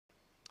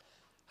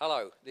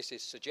Hello, this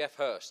is Sir Geoff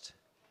Hurst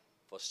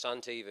for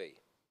Sun TV.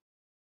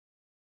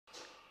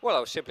 Well, I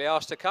was simply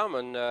asked to come,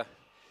 and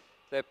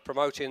they're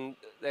promoting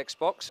the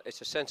Xbox.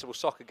 It's a sensible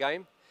soccer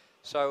game,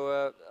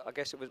 so I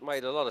guess it was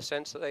made a lot of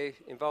sense that they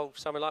involved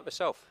someone like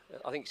myself.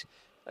 I think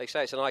they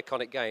say it's an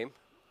iconic game,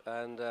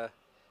 and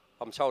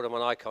I'm told I'm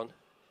an icon,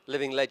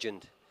 living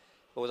legend,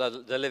 although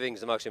the living is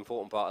the most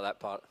important part of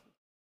that part.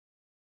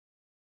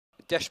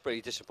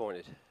 Desperately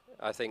disappointed,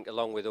 I think,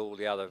 along with all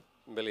the other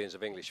millions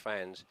of English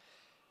fans.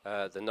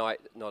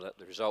 The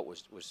result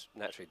was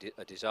naturally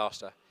a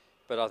disaster,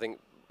 but I think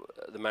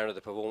the manner of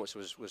the performance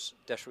was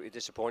desperately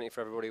disappointing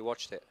for everybody who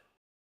watched it.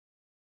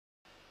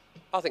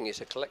 I think it's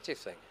a collective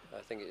thing. I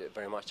think it's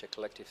very much a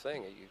collective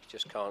thing. You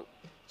just can't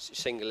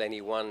single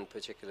any one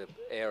particular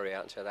area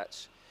out and say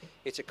that's.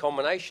 It's a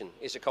combination.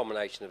 It's a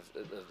combination of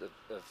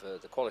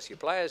the quality of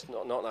players,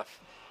 not enough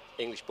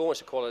English born.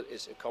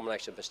 It's a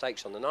combination of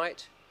mistakes on the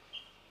night.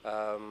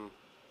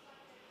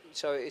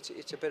 So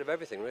it's a bit of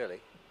everything,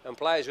 really. And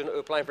players who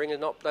are playing for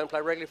England don't play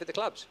regularly for the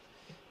clubs.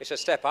 It's a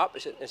step up,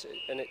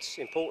 and it's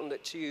important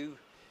that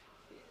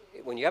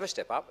when you have a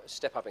step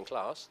up in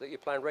class, that you're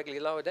playing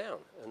regularly lower down,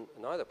 and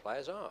neither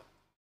players are.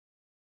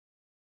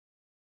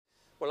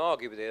 Well,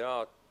 arguably there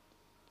are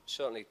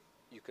certainly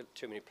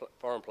too many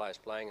foreign players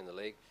playing in the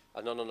league,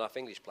 and not enough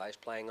English players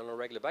playing on a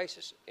regular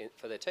basis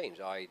for their teams,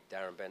 i.e.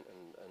 Darren Bent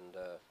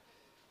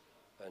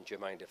and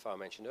Jermaine Defoe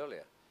mentioned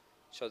earlier.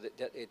 So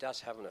that it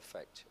does have an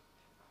effect.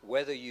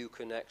 Whether you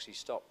can actually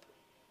stop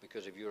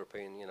because of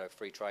European,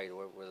 free trade,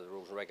 or whether the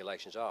rules and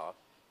regulations are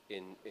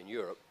in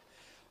Europe,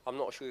 I'm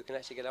not sure you can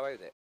actually get away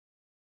with it.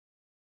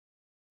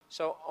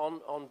 So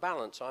on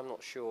balance, I'm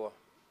not sure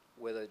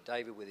whether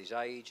David, with his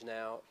age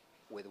now,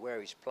 with where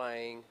he's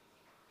playing,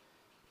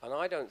 and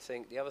I don't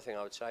think, the other thing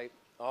I would say,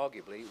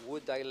 arguably,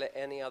 would they let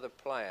any other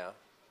player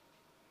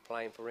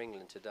playing for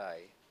England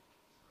today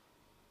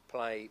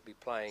be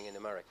playing in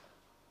America?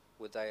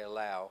 Would they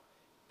allow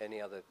any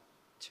other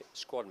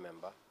squad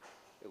member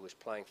who was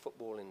playing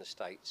football in the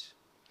States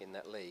in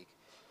that league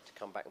to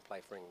come back and play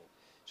for England?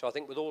 So I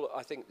think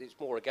I think it's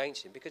more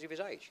against him because of his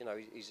age.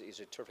 He's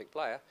a terrific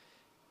player,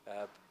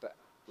 but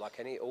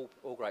like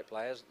all great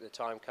players, the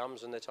time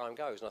comes and the time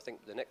goes. And I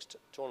think the next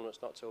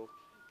tournament's not till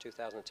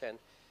 2010,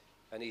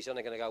 and he's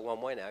only going to go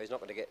one way now. He's not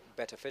going to get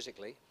better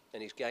physically,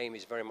 and his game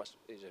is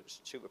he's a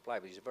super player,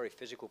 but he's a very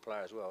physical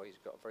player as well. He's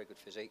got a very good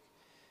physique,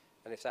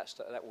 and if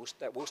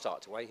that will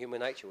start to wane.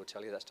 Human nature will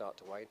tell you that start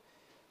to wane.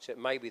 So it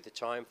may be the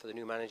time for the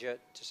new manager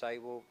to say,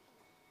 well,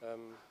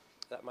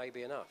 that may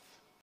be enough.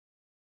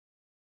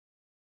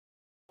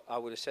 I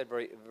would have said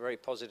very, very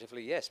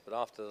positively yes, but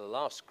after the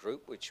last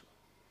group, which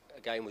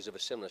again was of a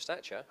similar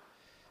stature,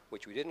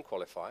 which we didn't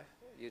qualify,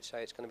 you'd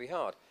say it's going to be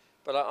hard.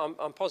 But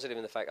I'm positive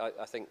in the fact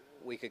I think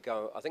we could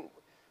go. I think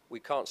we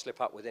can't slip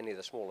up with any of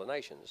the smaller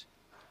nations.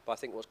 But I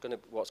think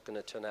what's going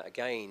to turn out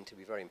again to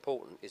be very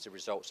important is the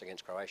results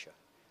against Croatia.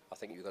 I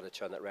think you've got to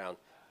turn that round,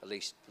 at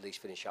least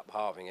finish up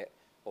halving it,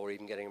 or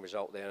even getting a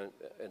result there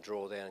and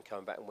draw there and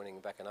coming back and winning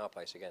back in our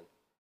place again.